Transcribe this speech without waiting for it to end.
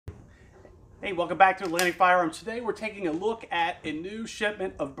Hey, welcome back to Atlantic Firearms. Today we're taking a look at a new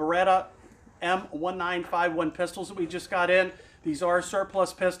shipment of Beretta M1951 pistols that we just got in. These are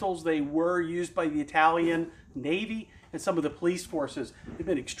surplus pistols. They were used by the Italian Navy and some of the police forces. They've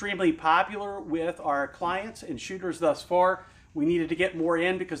been extremely popular with our clients and shooters thus far. We needed to get more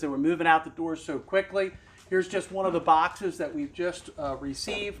in because they were moving out the doors so quickly. Here's just one of the boxes that we've just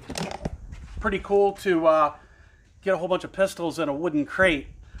received. Pretty cool to get a whole bunch of pistols in a wooden crate.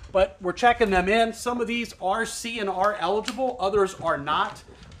 But we're checking them in. Some of these are C&R eligible, others are not.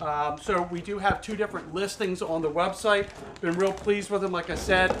 So we do have two different listings on the website. Been real pleased with them. Like I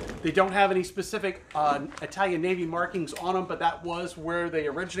said, they don't have any specific Italian Navy markings on them, but that was where they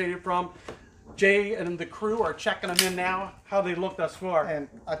originated from. Jay and the crew are checking them in now. How they look thus far. And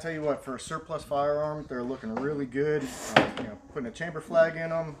I tell you what, for a surplus firearm, they're looking really good. Putting a chamber flag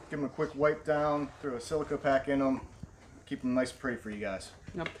in them, give them a quick wipe down, throw a silica pack in them, keep them nice and pretty for you guys.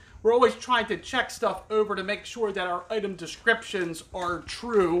 Yep. We're always trying to check stuff over to make sure that our item descriptions are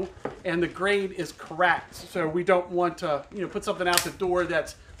true and the grade is correct. So we don't want to, put something out the door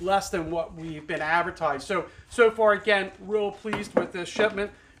that's less than what we've been advertised. So far, again, real pleased with this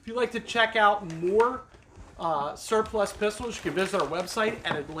shipment. If you'd like to check out more surplus pistols, you can visit our website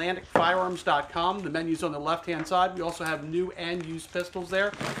at atlanticfirearms.com. The menu's on the left-hand side. We also have new and used pistols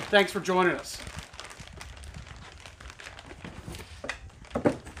there. Thanks for joining us.